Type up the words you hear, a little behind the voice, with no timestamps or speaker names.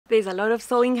There's a lot of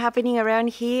sewing happening around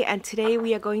here, and today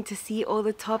we are going to see all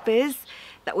the toppers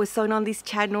that were sewn on this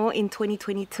channel in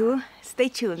 2022. Stay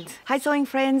tuned. Hi sewing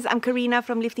friends, I'm Karina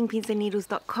from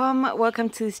liftingpinsandneedles.com. Welcome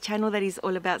to this channel that is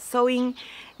all about sewing,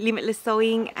 limitless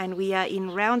sewing, and we are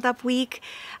in roundup week.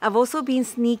 I've also been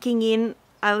sneaking in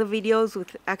other videos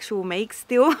with actual makes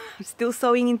still. I'm still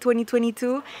sewing in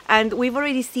 2022, and we've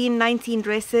already seen 19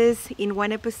 dresses in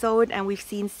one episode, and we've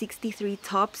seen 63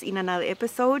 tops in another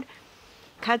episode.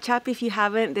 Catch up if you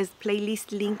haven't. There's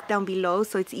playlist link down below,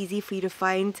 so it's easy for you to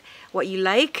find what you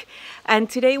like.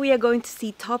 And today we are going to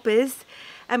see toppers,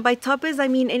 and by toppers I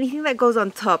mean anything that goes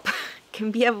on top. Can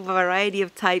be a variety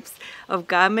of types of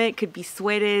garment. Could be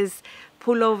sweaters,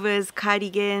 pullovers,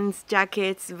 cardigans,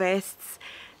 jackets, vests,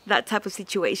 that type of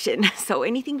situation. So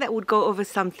anything that would go over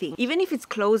something, even if it's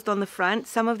closed on the front.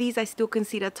 Some of these I still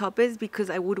consider toppers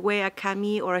because I would wear a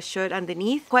cami or a shirt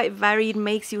underneath. Quite varied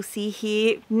makes you'll see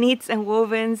here, knits and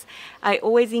wovens. I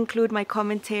always include my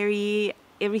commentary.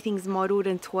 Everything's modeled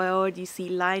and twirled. You see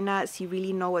line arts, you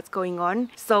really know what's going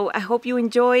on. So I hope you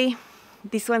enjoy.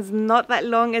 This one's not that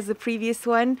long as the previous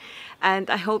one, and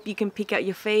I hope you can pick out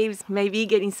your faves, maybe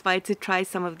get inspired to try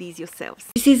some of these yourselves.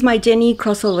 This is my Jenny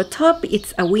crossover top.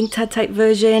 It's a winter type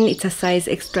version. It's a size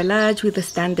extra large with a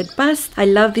standard bust. I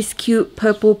love this cute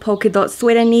purple polka dot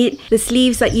sweater knit. The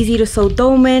sleeves are easy to sew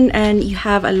dolman, and you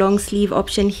have a long sleeve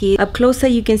option here. Up closer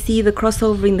you can see the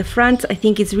crossover in the front. I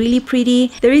think it's really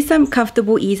pretty. There is some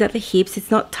comfortable ease at the hips.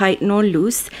 It's not tight nor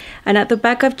loose, and at the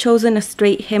back I've chosen a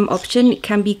straight hem option. It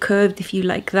can be curved if you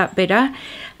like that better.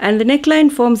 And the neckline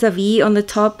forms a V on the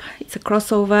top. It's a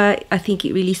crossover. I think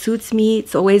it really suits me.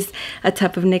 It's always a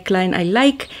type of neckline I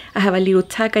like. I have a little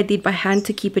tack I did by hand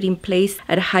to keep it in place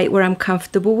at a height where I'm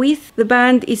comfortable with. The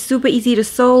band is super easy to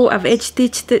sew. I've edge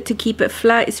stitched it to keep it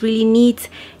flat. It's really neat.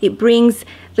 It brings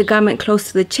the garment close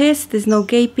to the chest. There's no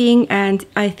gaping, and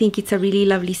I think it's a really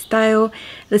lovely style.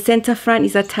 The center front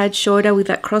is a tad shorter with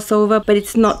that crossover, but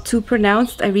it's not too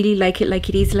pronounced. I really like it like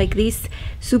it is like this.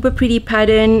 Super pretty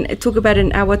pattern. It took about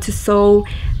an hour to sew,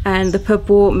 and the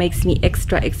purple makes me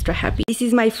extra happy. This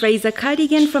is my Fraser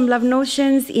cardigan from Love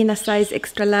Notions in a size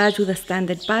extra large with a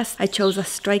standard bust. I chose a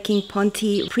striking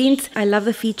ponte print. I love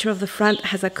the feature of the front. It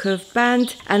has a curved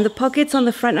band, and the pockets on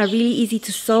the front are really easy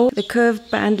to sew. The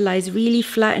curved band lies really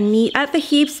flat and neat. At the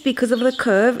hips, because of the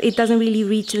curve, it doesn't really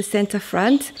reach the center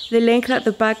front. The length at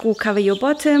the back will cover your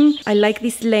bottom. I like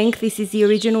this length. This is the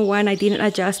original one. I didn't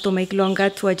adjust or make longer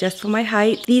to adjust for my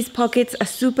height. These pockets are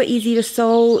super easy to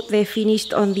sew. They're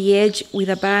finished on the edge with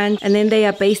a band, and then they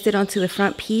are basted onto the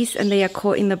front piece, and they are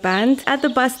caught in the band. At the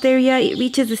bust area, it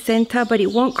reaches the center, but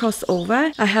it won't cross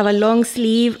over. I have a long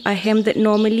sleeve. I hemmed it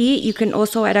normally. You can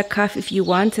also add a cuff if you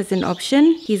want as an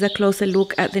option. Here's a closer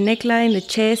look at the neckline, the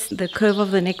chest. The curve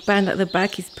of the neckband at the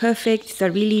back is perfect. It's a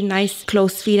really nice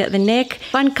close fit at the neck.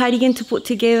 Fun cardigan to put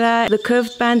together. The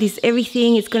curved band is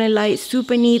everything. It's going to lie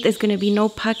super neat. There's going to be no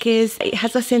puckers. It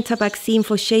has a center back seam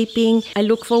for shaping. I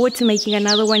look forward to making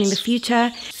another one in the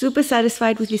future. Super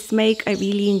satisfied with this make. I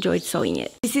really enjoyed sewing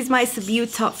it. This is my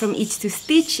Subdued top from Itch to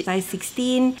Stitch, size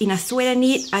 16. In a sweater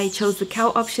knit, I chose the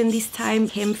cowl option this time.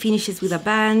 Hem finishes with a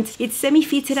band. It's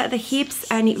semi-fitted at the hips,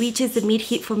 and it reaches the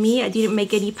mid-hip for me. I didn't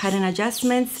make any pattern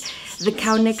adjustments. The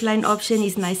cowl neckline option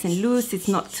is nice and loose. It's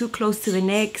not too close to the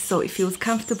neck, so it feels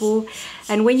comfortable.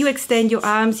 And when you extend your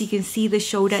arms, you can see the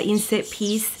shoulder inset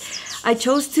piece. I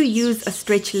chose to use a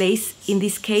stretch lace in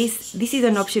this case. This is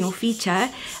an optional feature,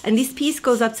 and this piece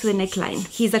goes up to the neckline.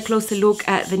 Here's a closer look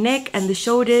at the neck and the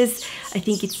shoulders. I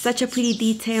think it's such a pretty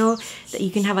detail that you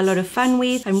can have a lot of fun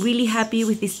with. I'm really happy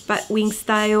with this bat wing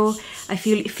style. I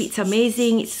feel it fits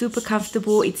amazing. It's super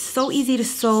comfortable. It's so easy to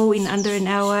sew in under an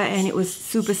hour, and it was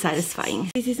super satisfying.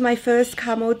 This is my first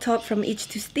camo top from Itch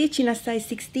to Stitch in a size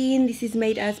 16. This is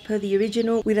made as per the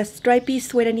original with a stripy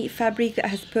sweater knit fabric that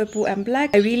has purple and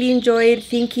black. I really enjoyed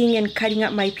thinking and cutting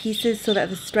up my pieces so that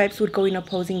the stripes would go in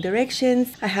opposing directions.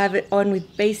 I have it on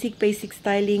with basic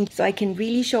styling, so I can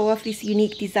really show off this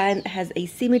unique design that has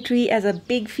asymmetry as a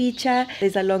big feature.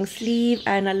 There's a long sleeve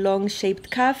and a long shaped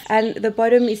cuff, and the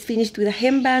bottom is finished with a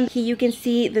hemband. Here you can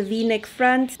see the V-neck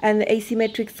front and the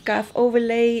asymmetric scarf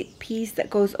overlay piece that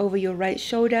goes over your right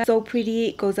shoulder. So pretty.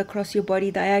 It goes across your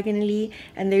body diagonally,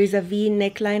 and there is a V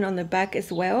neckline on the back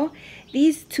as well.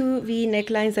 These two V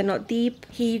necklines are not deep.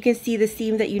 Here you can see the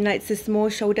seam that unites the small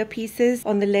shoulder pieces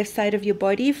on the left side of your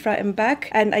body, front and back.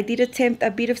 And I did attempt a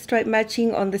bit of stripe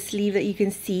matching on the sleeve that you can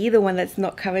see, the one that's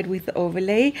not covered with the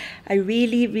overlay. I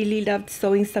really loved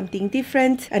sewing something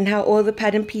different, and how all the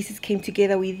pattern pieces came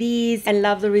together with these, and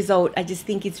love the result. I just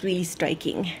think it's really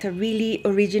striking. It's a really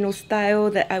original style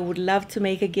that I would love to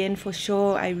make again for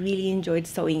sure. I really enjoyed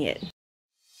sewing it.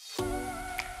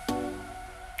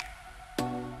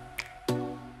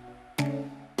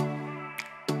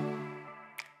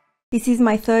 This is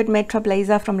my third Metra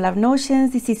blazer from Love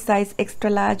Notions. This is size extra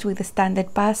large with a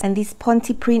standard bust, and this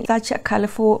Ponte print, such a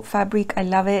colorful fabric. I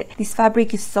love it. This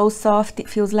fabric is so soft, it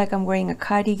feels like I'm wearing a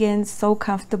cardigan, so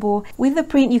comfortable. With the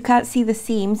print you can't see the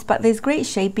seams, but there's great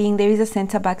shaping. There is a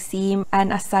center back seam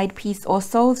and a side piece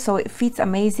also, so it fits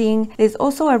amazing. There's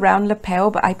also a round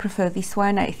lapel, but I prefer this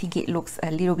one. I think it looks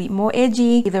a little bit more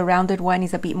edgy. The rounded one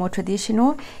is a bit more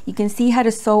traditional. You can see how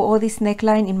to sew all this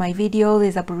neckline in my video.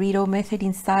 There's a burrito method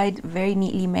inside, very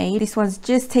neatly made. This one's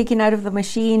just taken out of the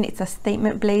machine. It's a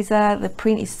statement blazer. The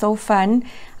print is so fun.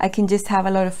 I can just have a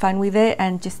lot of fun with it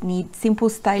and just need simple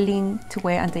styling to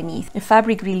wear underneath. The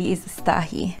fabric really is a star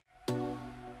here.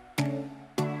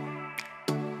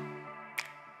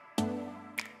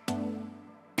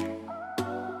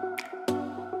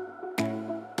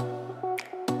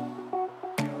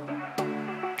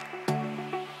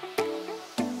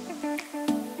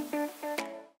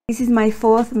 This is my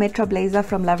fourth Metra blazer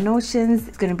from Love Notions.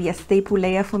 It's going to be a staple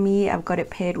layer for me. I've got it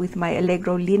paired with my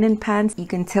Allegro linen pants. You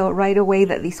can tell right away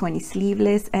that this one is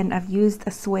sleeveless, and I've used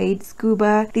a suede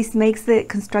scuba. This makes the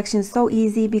construction so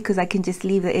easy because I can just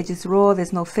leave the edges raw.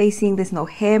 There's no facing, there's no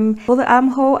hem. For the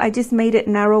armhole, I just made it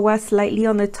narrower slightly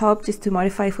on the top just to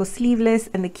modify for sleeveless,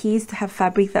 and the key is to have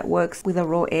fabric that works with a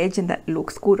raw edge and that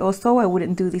looks good also. I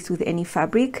wouldn't do this with any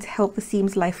fabric. To help the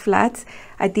seams lie flat,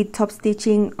 I did top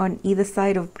stitching on either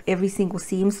side of every single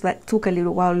seam, so that took a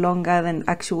little while longer than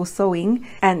actual sewing.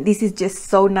 And this is just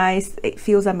so nice. It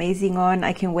feels amazing on.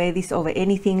 I can wear this over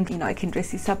anything. You know, I can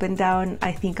dress this up and down.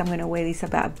 I think I'm gonna wear this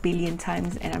about 1 billion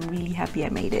times, and I'm really happy I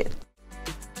made it.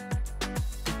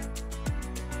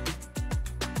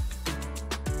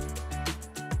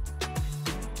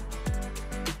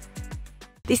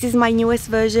 This is my newest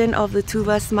version of the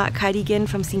Tuva Smart Cardigan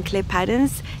from Sinclair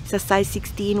Patterns. It's a size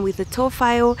 16 with a toe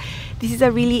file. This is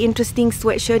a really interesting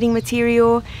sweatshirting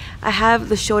material. I have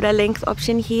the shorter length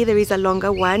option here. There is a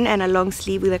longer one and a long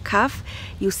sleeve with a cuff.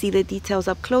 You'll see the details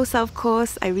up closer, of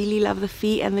course. I really love the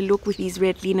fit and the look with these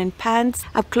red linen pants.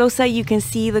 Up closer you can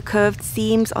see the curved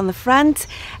seams on the front,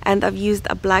 and I've used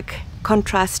a black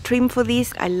contrast trim for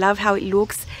this. I love how it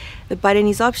looks. The button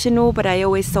is optional, but I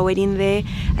always sew it in there.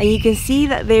 And you can see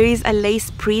that there is a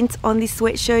lace print on this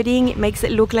sweatshirting. It makes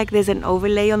it look like there's an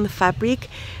overlay on the fabric,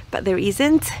 but there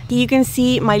isn't. You can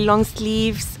see my long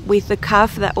sleeves with the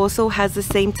cuff that also has the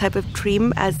same type of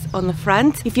trim as on the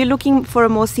front. If you're looking for a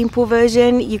more simple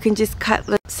version, you can just cut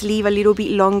the sleeve a little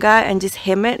bit longer and just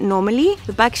hem it normally.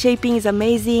 The back shaping is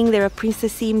amazing. There are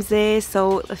princess seams there,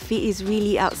 so the fit is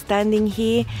really outstanding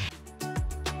here.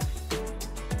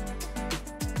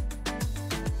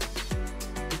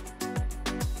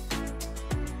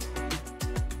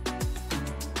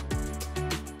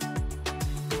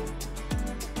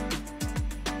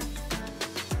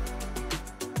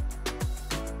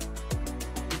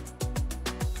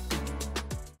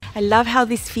 I love how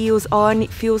this feels on.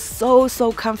 It feels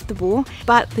so comfortable,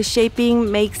 but the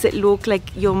shaping makes it look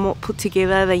like you're more put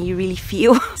together than you really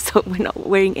feel. So we're not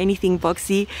wearing anything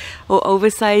boxy or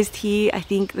oversized here. I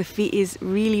think the fit is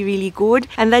really good,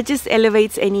 and that just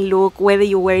elevates any look, whether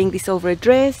you're wearing this over a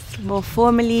dress more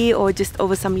formally or just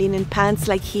over some linen pants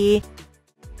like here.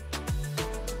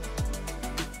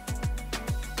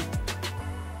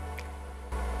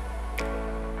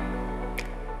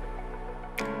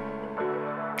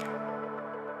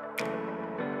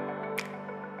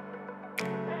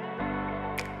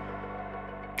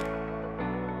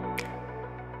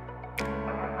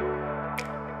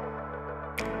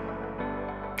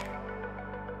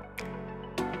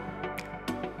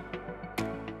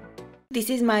 This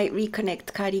is my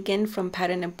Reconnect cardigan from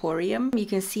Pattern Emporium. You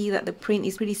can see that the print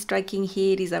is pretty striking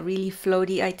here. It is a really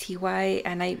floaty ITY,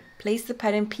 and I placed the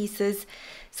pattern pieces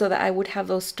so that I would have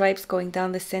those stripes going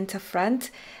down the center front,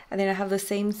 and then I have the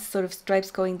same sort of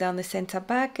stripes going down the center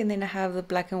back, and then I have the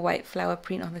black and white flower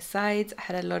print on the sides. I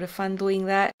had a lot of fun doing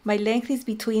that. My length is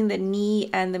between the knee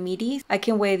and the middies. I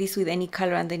can wear this with any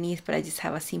color underneath, but I just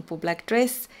have a simple black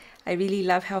dress. I really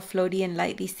love how floaty and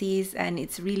light this is, and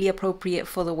it's really appropriate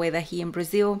for the weather here in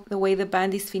Brazil. The way the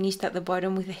band is finished at the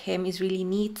bottom with the hem is really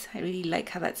neat. I really like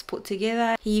how that's put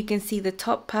together. Here you can see the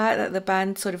top part that the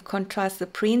band sort of contrasts the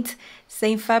print.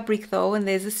 Same fabric though, and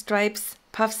there's the stripes,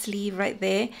 puff sleeve right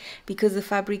there. Because the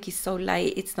fabric is so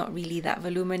light, it's not really that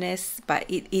voluminous, but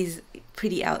it is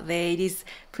pretty out there. It is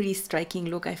pretty striking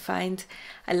look, I find.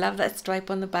 I love that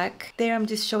stripe on the back. There I'm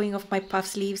just showing off my puff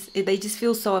sleeves. They just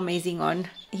feel so amazing on.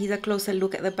 Here's a closer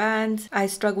look at the band. I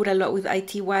struggled a lot with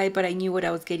ITY, but I knew what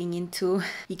I was getting into.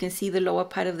 You can see the lower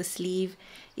part of the sleeve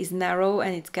is narrow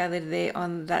and it's gathered there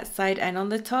on that side and on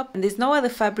the top. And there's no other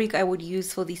fabric I would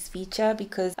use for this feature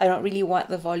because I don't really want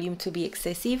the volume to be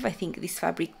excessive. I think this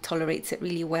fabric tolerates it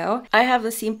really well. I have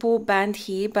a simple band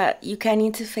here, but you can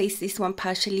interface this one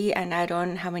partially and add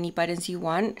on how many buttons you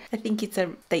want. I think it's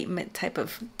a statement type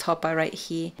of topper right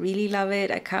here. Really love it.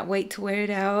 I can't wait to wear it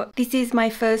out. This is my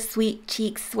first Sweet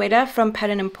Cheeks sweater from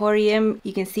Pattern Emporium.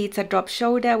 You can see it's a drop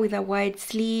shoulder with a wide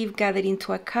sleeve gathered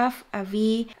into a cuff, a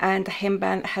V, and the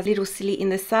hemband has a little slit in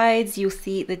the sides. You'll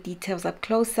see the details up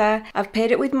closer. I've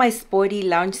paired it with my sporty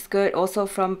lounge skirt, also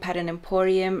from Pattern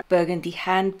Emporium, burgundy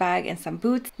handbag and some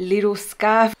boots, little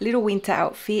scarf, little winter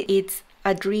outfit. It's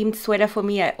a dream sweater for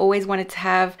me. I always wanted to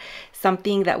have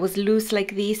something that was loose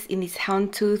like this in this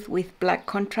houndstooth with black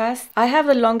contrast. I have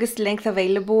the longest length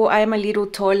available. I am a little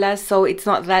taller, so it's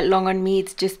not that long on me.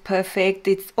 It's just perfect.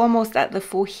 It's almost at the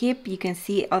full hip. You can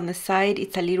see on the side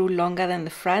it's a little longer than the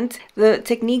front. The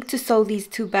technique to sew these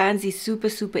two bands is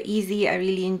super easy. I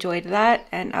really enjoyed that.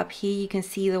 And up here you can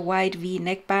see the wide V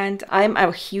neckband. I'm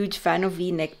a huge fan of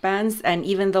V neckbands, and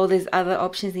even though there's other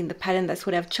options in the pattern, that's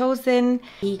what I've chosen.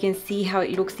 You can see how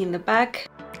it looks in the back.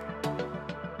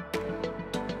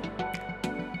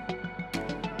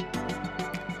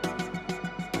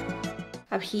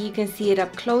 Up here you can see it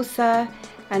up closer,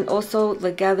 and also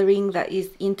the gathering that is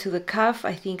into the cuff.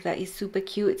 I think that is super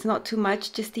cute. It's not too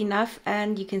much, just enough,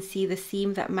 and you can see the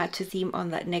seam that matches seam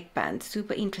on that neckband.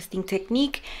 Super interesting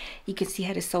technique. You can see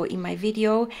how to sew it in my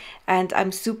video, and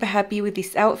I'm super happy with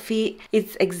this outfit.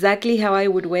 It's exactly how I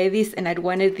would wear this, and I'd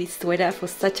wanted this sweater for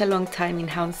such a long time in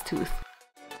houndstooth.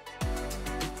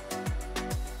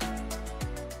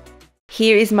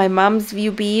 Here is my mom's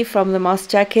View B from the moss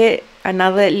jacket,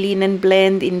 another linen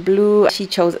blend in blue. She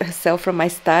chose it herself from my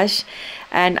stash,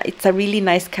 and it's a really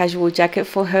nice casual jacket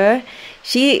for her.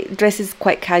 She dresses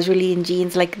quite casually in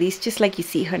jeans like this, just like you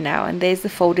see her now. And there's the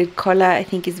folded collar. I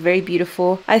think it's very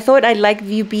beautiful. I thought I liked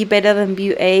View B better than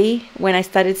View A when I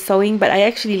started sewing, but I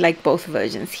actually like both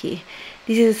versions here.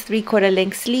 This is a 3/4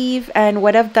 length sleeve, and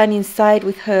what I've done inside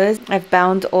with hers, I've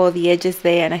bound all the edges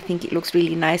there, and I think it looks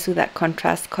really nice with that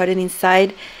contrast cotton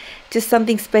inside. Just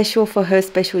something special for her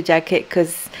special jacket,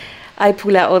 because I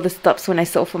pull out all the stops when I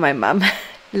sew for my mum.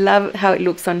 Love how it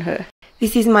looks on her.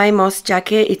 This is my moss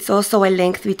jacket. It's also a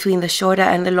length between the shorter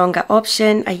and the longer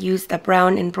option. I used a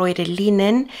brown embroidered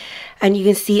linen, and you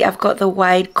can see I've got the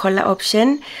wide collar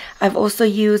option. I've also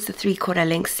used the 3/4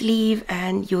 length sleeve,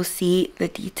 and you'll see the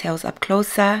details up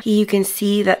closer. Here you can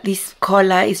see that this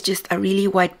collar is just a really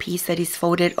wide piece that is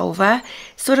folded over.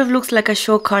 Sort of looks like a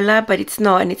short collar, but it's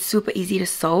not, and it's super easy to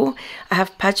sew. I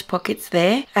have patch pockets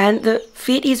there, and the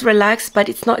fit is relaxed, but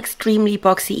it's not extremely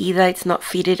boxy either. It's not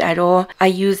fitted at all. I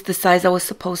used the size I was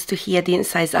supposed to here, didn't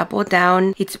size up or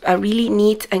down. It's a really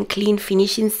neat and clean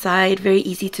finish inside, very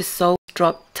easy to sew.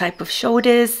 Drop type of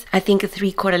shoulders. I think a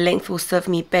 3/4 length will serve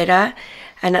me better.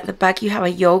 And at the back you have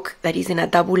a yoke that is in a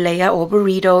double layer, all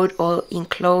burritoed, all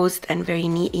enclosed and very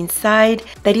neat inside.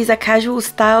 That is a casual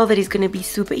style that is going to be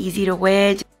super easy to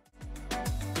wear.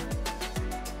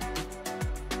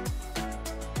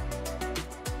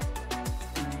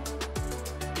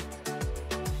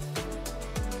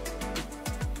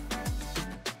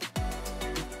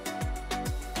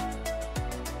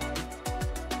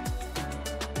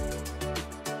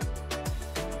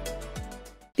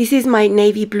 This is my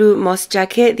navy blue moss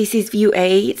jacket. This is View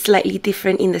A. It's slightly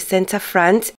different in the center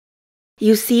front.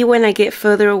 You see when I get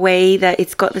further away that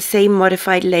it's got the same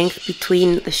modified length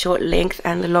between the short length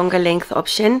and the longer length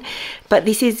option. But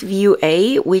this is View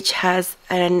A, which has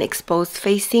an exposed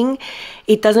facing.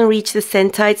 It doesn't reach the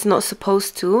center, it's not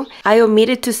supposed to. I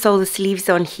omitted to sew the sleeves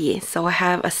on here, so I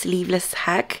have a sleeveless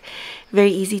hack.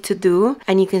 Very easy to do,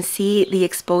 and you can see the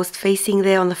exposed facing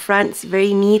there on the front. It's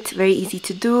very neat, very easy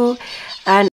to do.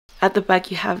 And at the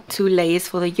back you have 2 layers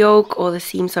for the yoke. All the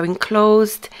seams are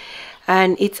enclosed,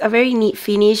 and it's a very neat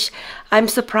finish. I'm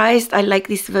surprised I like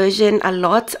this version a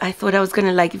lot. I thought I was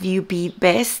gonna like View B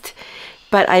best,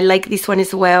 but I like this one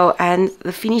as well. And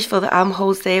the finish for the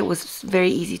armholes there was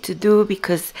very easy to do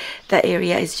because that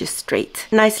area is just straight.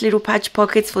 Nice little patch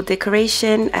pockets for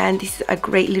decoration, and this is a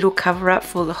great little cover up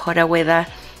for the hotter weather.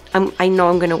 I know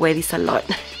I'm gonna wear this a lot.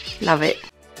 Love it.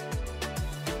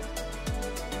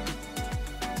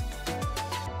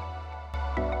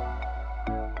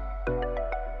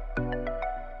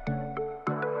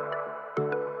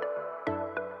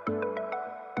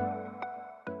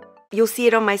 You'll see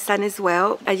it on my son as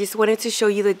well. I just wanted to show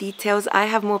you the details. I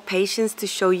have more patience to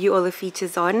show you all the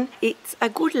features on. It's a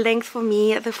good length for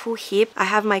me at the full hip. I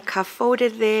have my cuff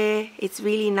folded there. It's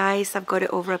really nice. I've got it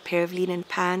over a pair of linen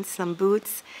pants, some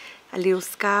boots, a little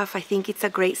scarf. I think it's a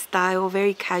great style,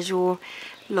 very casual,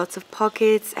 lots of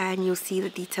pockets, and you'll see the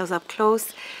details up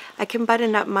close. I can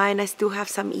button up mine. I still have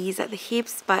some ease at the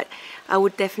hips, but I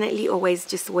would definitely always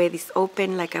just wear this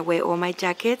open like I wear all my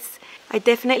jackets. I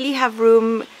definitely have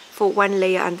room for one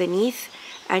layer underneath,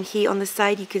 and here on the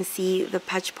side you can see the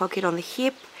patch pocket on the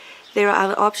hip. There are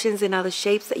other options and other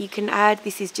shapes that you can add.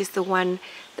 This is just the one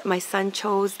that my son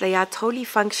chose. They are totally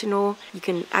functional. You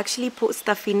can actually put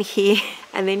stuff in here.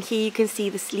 And then here you can see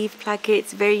the sleeve placket.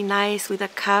 It's very nice with a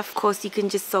cuff. Of course, you can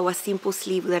just sew a simple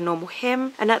sleeve with a normal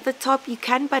hem. And at the top, you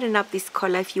can button up this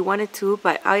collar if you wanted to,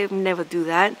 but I never do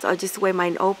that. So I'll just wear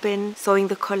mine open. Sewing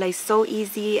the collar is so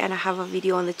easy, and I have a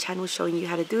video on the channel showing you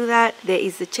how to do that. There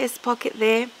is the chest pocket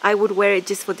there. I would wear it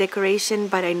just for decoration,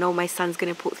 but I know my son's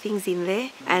gonna put things in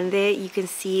there. And there you can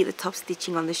see the top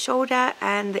stitching on the shoulder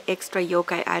and the extra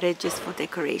yoke I added just for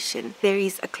decoration. There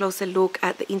is a closer look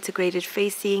at the integrated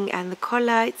facing and the collar.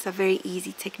 It's a very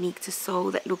easy technique to sew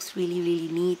that looks really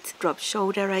neat. Drop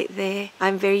shoulder right there.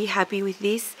 I'm very happy with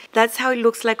this. That's how it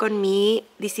looks like on me.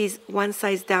 This is one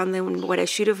size down than what I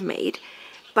should have made,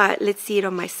 but let's see it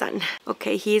on my son.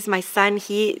 Okay, here's my son.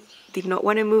 He did not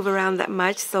want to move around that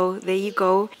much, so there you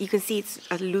go. You can see it's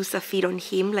a looser fit on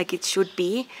him like it should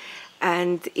be.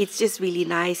 And it's just really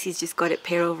nice. He's just got it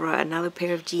pair over another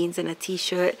pair of jeans and a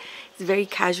t-shirt. It's very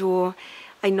casual.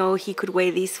 I know he could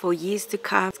wear this for years to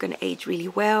come. It's going to age really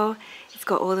well. It's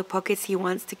got all the pockets he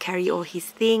wants to carry all his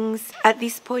things. At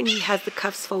this point, he has the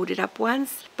cuffs folded up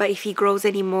once, but if he grows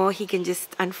any more, he can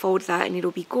just unfold that and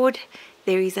it'll be good.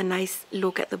 There is a nice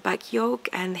look at the back yoke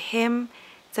and the hem.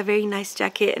 It's a very nice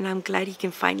jacket, and I'm glad he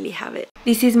can finally have it.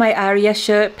 This is my Aria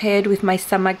shirt paired with my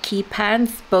summer key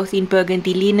pants, both in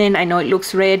burgundy linen. I know it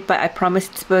looks red, but I promise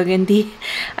it's burgundy.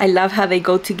 I love how they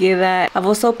go together. I've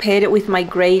also paired it with my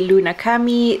grey Luna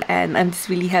cami, and I'm just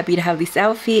really happy to have this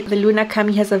outfit. The Luna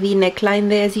cami has a V neckline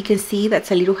there, as you can see.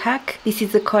 That's a little hack. This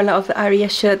is the collar of the Aria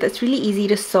shirt. That's really easy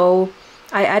to sew.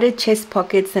 I added chest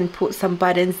pockets and put some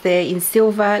buttons there in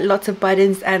silver, lots of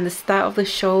buttons, and the star of the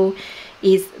show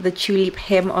is the tulip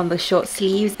hem on the short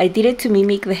sleeves. I did it to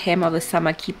mimic the hem of the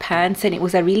summer key pants, and it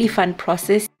was a really fun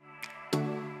process.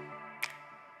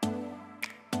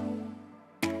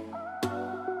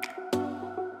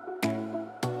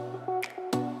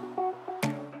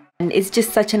 And it's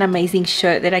just such an amazing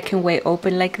shirt that I can wear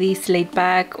open like this, laid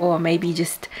back, or maybe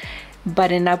just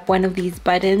button up one of these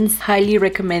buttons. Highly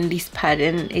recommend this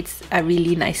pattern. It's a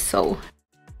really nice sew.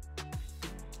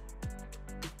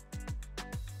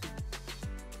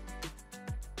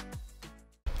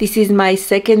 This is my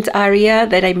second Aria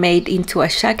that I made into a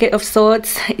jacket of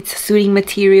sorts. It's a suiting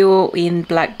material in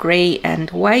black, grey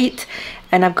and white.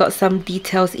 And I've got some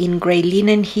details in grey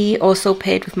linen here, also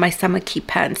paired with my summer key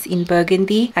pants in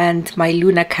burgundy and my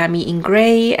Luna cami in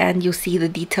grey, and you'll see the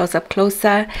details up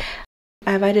closer.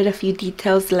 I've added a few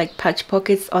details like patch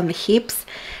pockets on the hips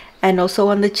and also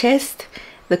on the chest.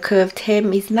 The curved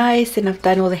hem is nice, and I've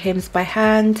done all the hems by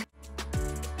hand.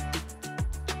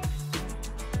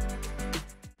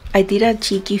 I did a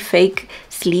cheeky fake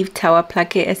sleeve tower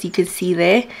placket, as you can see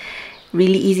there.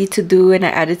 Really easy to do, and I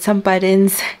added some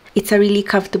buttons. It's a really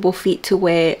comfortable fit to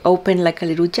wear open like a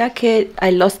little jacket. I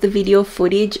lost the video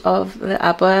footage of the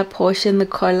upper portion, the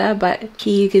collar, but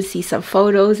here you can see some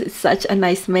photos. It's such a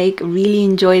nice make. Really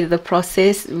enjoyed the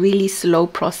process. Really slow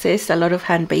process. A lot of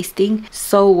hand basting.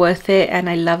 So worth it, and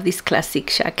I love this classic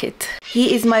jacket.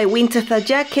 Here is my winter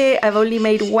jacket. I've only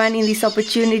made one in this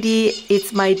opportunity.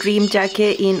 It's my dream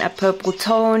jacket in a purple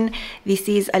tone. This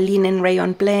is a linen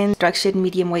rayon blend, structured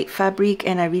medium weight fabric,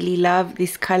 and I really love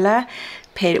this color.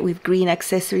 Paired it with green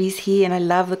accessories here, and I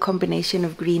love the combination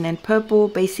of green and purple.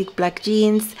 Basic black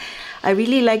jeans. I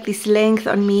really like this length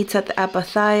on me. It's at the upper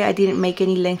thigh. I didn't make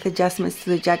any length adjustments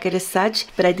to the jacket as such,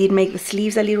 but I did make the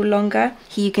sleeves a little longer.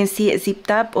 Here you can see it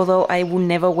zipped up, although I will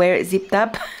never wear it zipped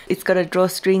up. It's got a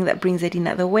drawstring that brings it in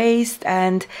at the waist,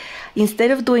 and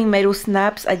instead of doing metal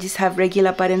snaps, I just have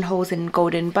regular buttonholes and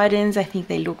golden buttons. I think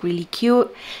they look really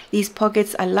cute. These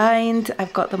pockets are lined.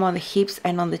 I've got them on the hips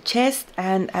and on the chest,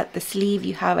 and at the sleeve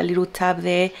you have a little tab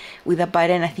there with a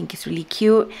button. I think it's really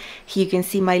cute. Here you can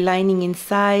see my lining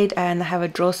inside, and I have a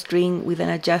drawstring with an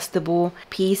adjustable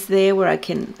piece there where I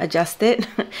can adjust it.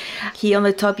 Here on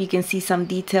the top you can see some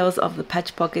details of the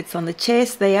patch pockets on the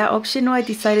chest. They are optional. I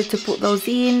decided to put those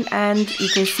in, and you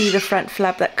can see the front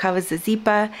flap that covers the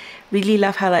zipper. Really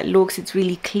love how that looks. It's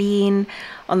really clean.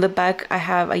 On the back I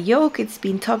have a yoke. It's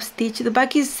been top stitched. The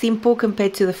back is simple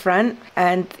compared to the front,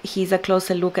 and here's a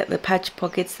closer look at the patch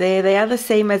pockets there. They are the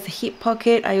same as the hip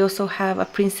pocket. I also have a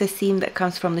princess seam that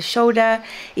comes from the shoulder.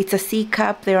 It's a C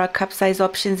cup. There are cup size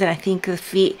options, and I think the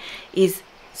fit is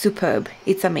superb.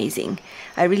 It's amazing.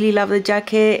 I really love the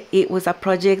jacket. It was a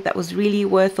project that was really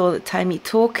worth all the time it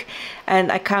took,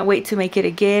 and I can't wait to make it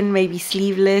again, maybe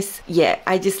sleeveless. Yeah,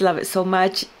 I just love it so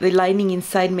much. The lining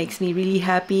inside makes me really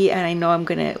happy, and I know I'm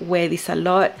gonna wear this a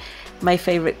lot. My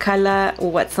favorite color,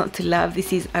 or what's not to love.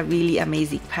 This is a really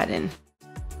amazing pattern.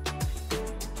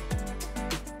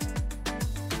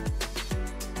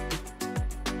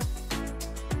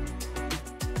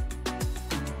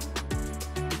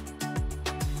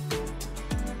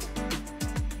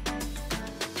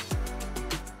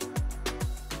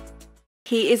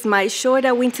 Here is my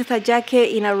shorter winter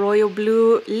jacket in a royal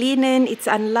blue linen. It's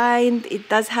unlined. It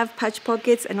does have patch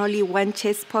pockets and only one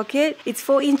chest pocket. It's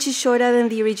 4 inches shorter than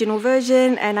the original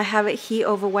version, and I have it here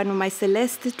over one of my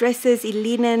Celeste dresses in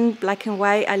linen, black and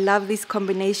white. I love this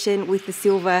combination with the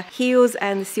silver heels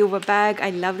and the silver bag. I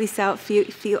love this outfit.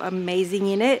 I feel amazing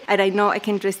in it, and I know I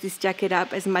can dress this jacket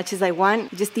up as much as I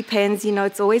want. It just depends, you know,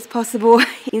 it's always possible.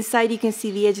 Inside you can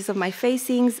see the edges of my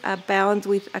facings are bound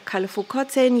with a colorful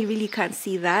cotton. You really can't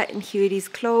see that, and here it is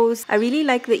closed. I really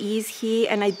like the ease here,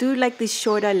 and I do like this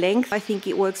shorter length. I think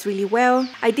it works really well.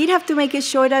 I did have to make it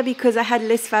shorter because I had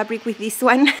less fabric with this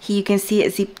one. Here you can see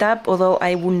it zipped up, although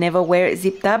I will never wear it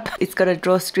zipped up. It's got a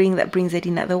drawstring that brings it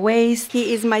in at the waist. Here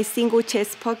is my single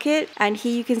chest pocket, and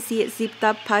here you can see it zipped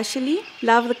up partially.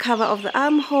 Love the cover of the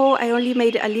armhole. I only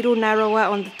made it a little narrower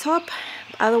on the top.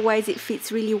 Otherwise it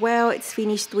fits really well. It's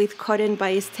finished with cotton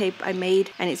bias tape I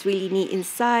made, and it's really neat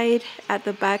inside. At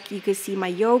the back you can see my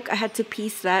yoke. I had to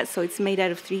piece that, so it's made out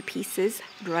of 3 pieces.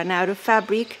 Run out of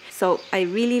fabric, so I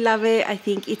really love it. I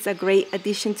think it's a great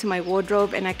addition to my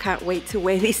wardrobe, and I can't wait to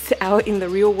wear this out in the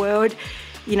real world.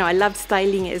 You know, I love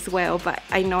styling it as well, but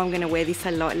I know I'm gonna wear this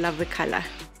a lot. Love the color.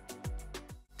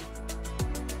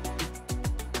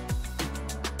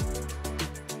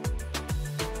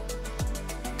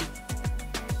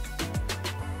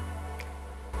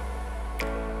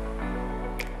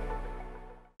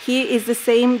 Here is the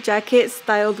same jacket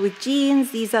styled with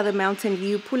jeans. These are the Mountain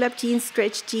View pull-up jeans,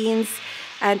 stretch jeans,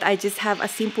 and I just have a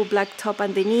simple black top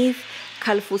underneath,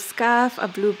 colorful scarf, a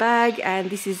blue bag, and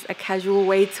this is a casual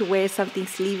way to wear something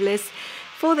sleeveless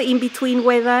for the in-between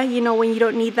weather, you know, when you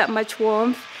don't need that much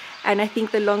warmth. And I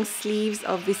think the long sleeves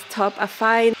of this top are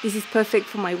fine. This is perfect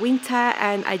for my winter,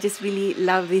 and I just really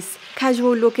love this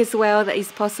casual look as well that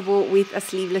is possible with a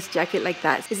sleeveless jacket like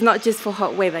that. It's not just for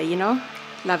hot weather, you know?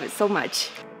 Love it so much.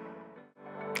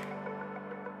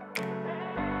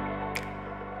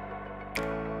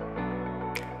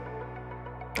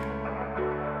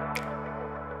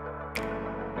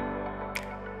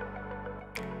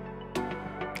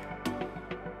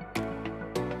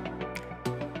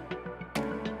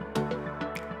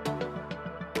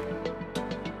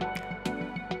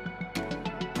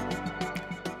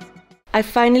 I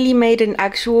finally made an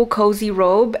actual cozy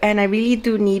robe, and I really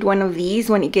do need one of these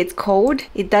when it gets cold.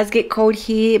 It does get cold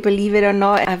here, believe it or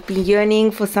not. I've been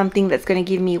yearning for something that's going to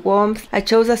give me warmth. I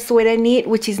chose a sweater knit,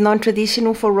 which is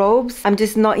non-traditional for robes. I'm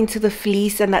just not into the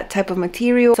fleece and that type of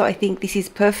material, so I think this is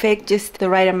perfect, just the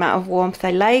right amount of warmth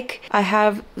I like. I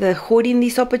have the hood in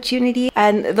this opportunity,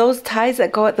 and those ties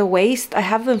that go at the waist, I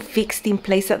have them fixed in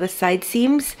place at the side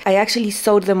seams. I actually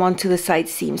sewed them onto the side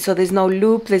seams, so there's no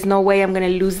loop, there's no way I'm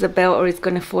going to lose the belt or it's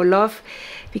going to fall off,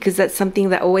 because that's something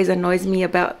that always annoys me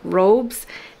about robes.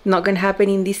 Not going to happen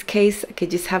in this case. I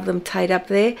could just have them tied up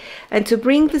there. And to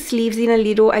bring the sleeves in a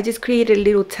little, I just created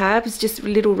little tabs, just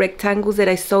little rectangles that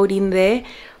I sewed in there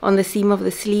on the seam of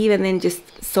the sleeve, and then just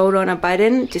sewed on a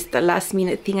button. Just a last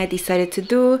minute thing I decided to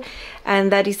do.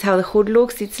 And that is how the hood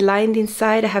looks. It's lined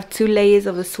inside. I have 2 layers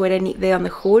of the sweater knit there on the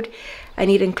hood,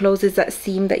 and it encloses that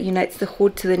seam that unites the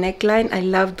hood to the neckline. I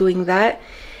love doing that.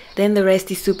 Then the rest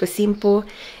is super simple.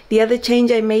 The other change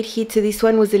I made here to this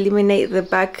one was eliminate the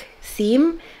back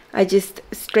seam. I just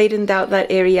straightened out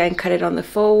that area and cut it on the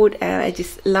fold, and I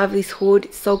just love this hood.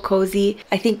 It's so cozy.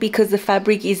 I think because the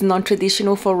fabric is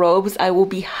non-traditional for robes, I will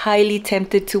be highly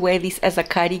tempted to wear this as a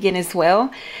cardigan as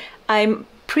well. I'm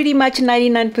pretty much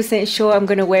 99% sure I'm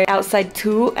gonna wear it outside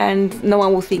too, and no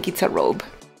one will think it's a robe.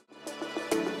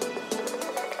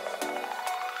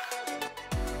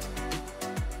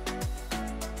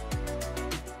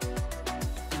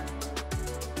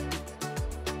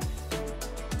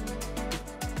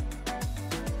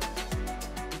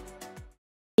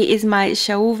 Here is my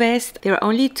shawl vest. There are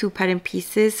only 2 pattern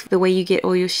pieces. The way you get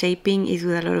all your shaping is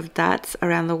with a lot of dots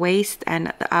around the waist and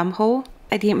at the armhole.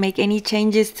 I didn't make any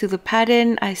changes to the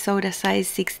pattern. I sewed a size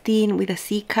 16 with a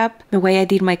C-cup. The way I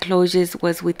did my closures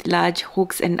was with large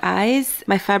hooks and eyes.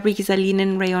 My fabric is a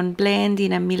linen rayon blend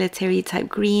in a military type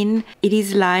green. It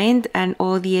is lined and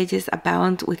all the edges are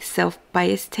bound with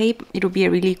self-bias tape. It'll be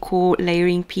a really cool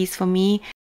layering piece for me.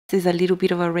 There's a little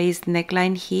bit of a raised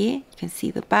neckline here. You can see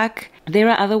the back. There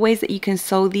are other ways that you can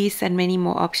sew this and many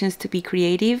more options to be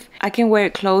creative. I can wear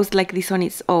it closed like this on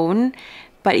its own,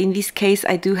 but in this case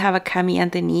I do have a cami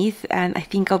underneath and I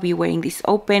think I'll be wearing this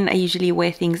open. I usually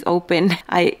wear things open.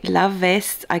 I love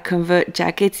vests. I convert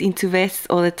jackets into vests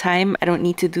all the time. I don't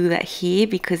need to do that here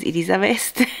because it is a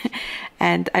vest.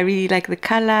 And I really like the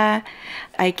color.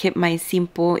 I kept mine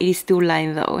simple. It is still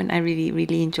lined though, and I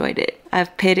really enjoyed it.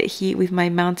 I've paired it here with my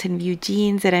Mountain View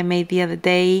jeans that I made the other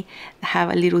day. I have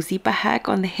a little zipper hack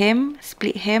on the hem,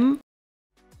 split hem.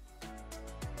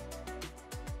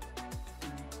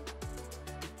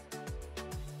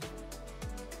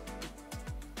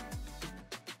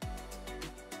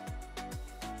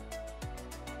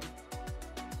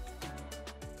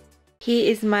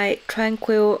 Here is my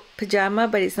Tranquil pajama,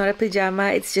 but it's not a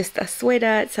pajama, it's just a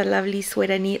sweater. It's a lovely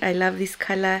sweater knit. I love this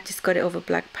color. Just got it over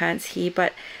black pants here,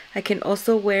 but I can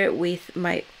also wear it with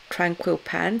my Tranquil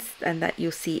pants, and that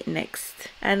you'll see next.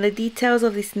 And the details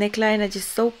of this neckline are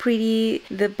just so pretty.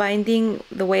 The binding,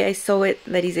 the way I sew it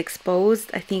that is exposed,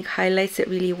 I think highlights it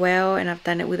really well, and I've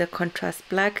done it with a contrast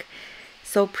black.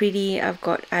 So pretty. I've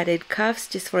got added cuffs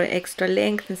just for an extra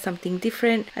length and something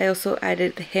different. I also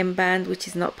added the hemband, which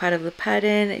is not part of the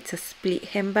pattern. It's a split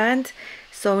hemband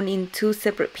sewn in two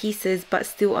separate pieces but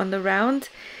still on the round.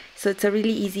 So it's a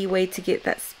really easy way to get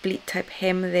that split type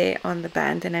hem there on the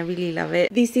band, and I really love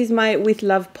it. This is my With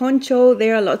Love poncho.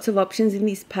 There are lots of options in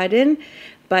this pattern,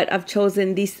 but I've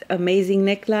chosen this amazing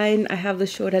neckline. I have the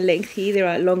shorter length here. There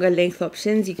are longer length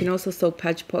options. You can also sew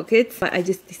patch pockets, but I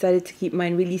just decided to keep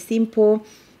mine really simple.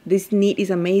 This knit is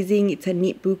amazing. It's a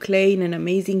knit boucle in an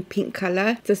amazing pink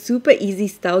color. It's a super easy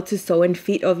style to sew and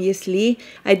fit, obviously.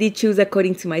 I did choose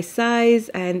according to my size,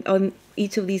 and on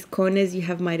each of these corners you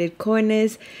have mitered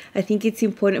corners. I think it's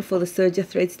important for the serger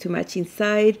threads to match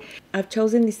inside. I've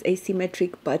chosen this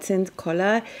asymmetric buttoned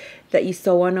collar that you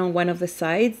sew on one of the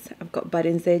sides. I've got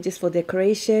buttons there just for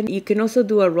decoration. You can also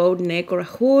do a rolled neck or a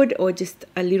hood or just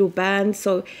a little band.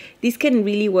 So this can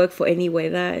really work for any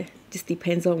weather. Just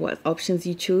depends on what options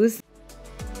you choose.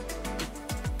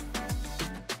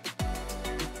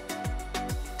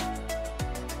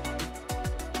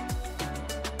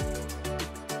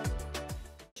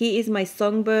 Here is my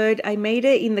songbird. I made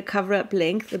it in the cover-up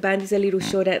length. The band is a little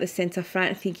shorter at the center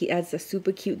front. I think it adds a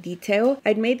super cute detail.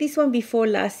 I'd made this one before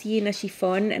last year in a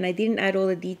chiffon and I didn't add all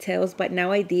the details, but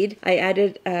now I did. I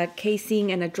added a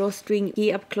casing and a drawstring.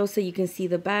 Here up closer you can see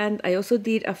the band. I also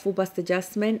did a full bust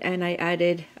adjustment and I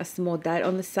added a small dart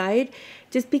on the side.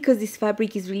 Just because this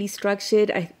fabric is really structured,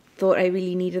 I thought I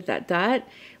really needed that dart.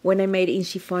 When I made it in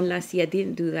chiffon last year, I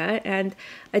didn't do that. And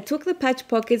I took the patch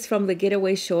pockets from the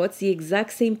getaway shorts, the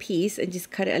exact same piece, and just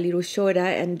cut it a little shorter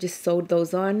and just sewed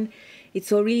those on.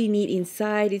 It's all really neat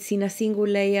inside. It's in a single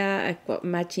layer. I've got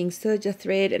matching serger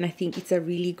thread, and I think it's a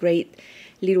really great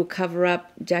little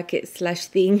cover-up jacket slash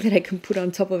thing that I can put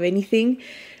on top of anything.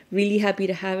 Really happy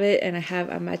to have it, and I have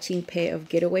a matching pair of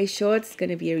getaway shorts. It's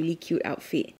going to be a really cute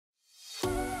outfit.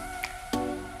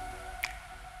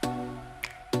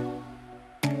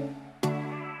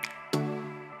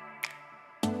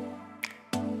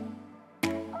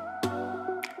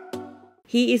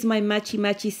 Here is my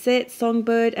matchy set,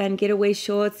 songbird and getaway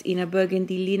shorts in a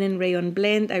burgundy linen rayon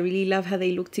blend. I really love how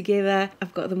they look together.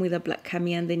 I've got them with a black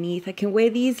cami underneath. I can wear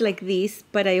these like this,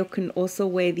 but I can also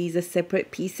wear these as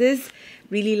separate pieces.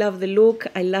 Really love the look.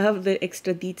 I love the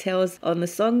extra details on the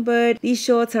songbird. These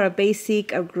shorts are a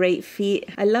basic, a great fit.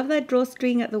 I love that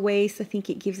drawstring at the waist. I think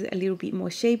it gives it a little bit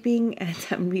more shaping, and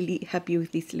I'm really happy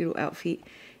with this little outfit.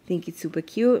 I think it's super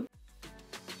cute.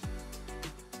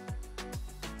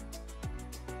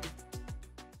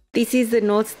 This is the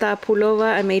North Star pullover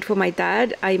I made for my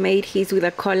dad. I made his with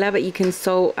a collar, but you can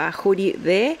sew a hoodie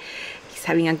there. He's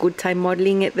having a good time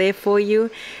modeling it there for you.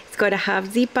 It's got a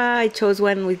half zipper. I chose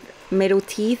one with metal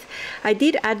teeth. I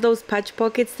did add those patch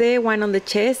pockets there, one on the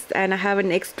chest, and I have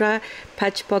an extra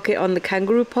patch pocket on the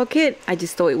kangaroo pocket. I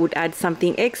just thought it would add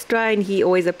something extra, and he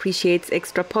always appreciates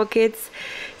extra pockets.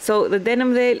 So the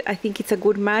denim there, I think it's a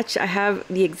good match. I have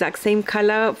the exact same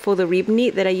color for the rib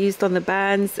knit that I used on the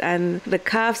bands and the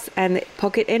cuffs and the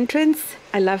pocket entrance.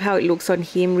 I love how it looks on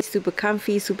him. Super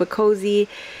comfy, super cozy.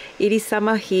 It is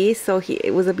summer here, so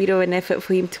it was a bit of an effort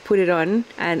for him to put it on,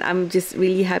 and I'm just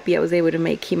really happy I was able to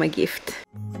make him a gift.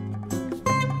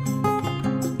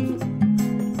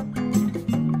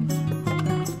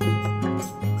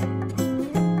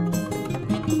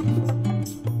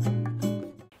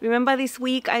 Remember, this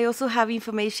week I also have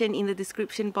information in the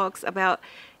description box about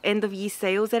end of year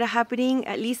sales that are happening,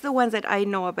 at least the ones that I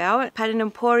know about. Pattern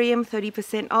Emporium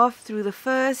 30% off through the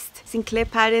 1st. Sinclair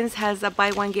Patterns has a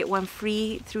buy one get one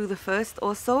free through the 1st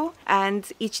also,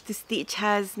 and Itch to Stitch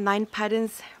has 9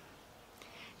 patterns.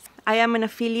 I am an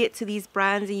affiliate to these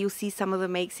brands and you'll see some of the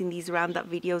makes in these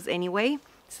roundup videos anyway,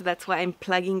 so that's why I'm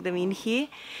plugging them in here.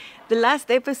 The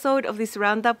last episode of this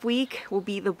roundup week will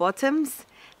be the bottoms.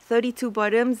 32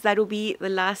 bottoms. That'll be the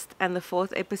last and the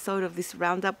 4th episode of this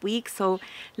roundup week, so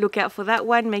look out for that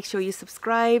one. Make sure you're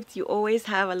subscribed. You always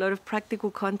have a lot of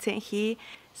practical content here,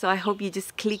 so I hope you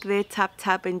just click there,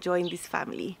 tap and join this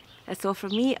family. That's all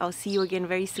from me. I'll see you again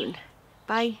very soon.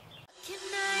 Bye.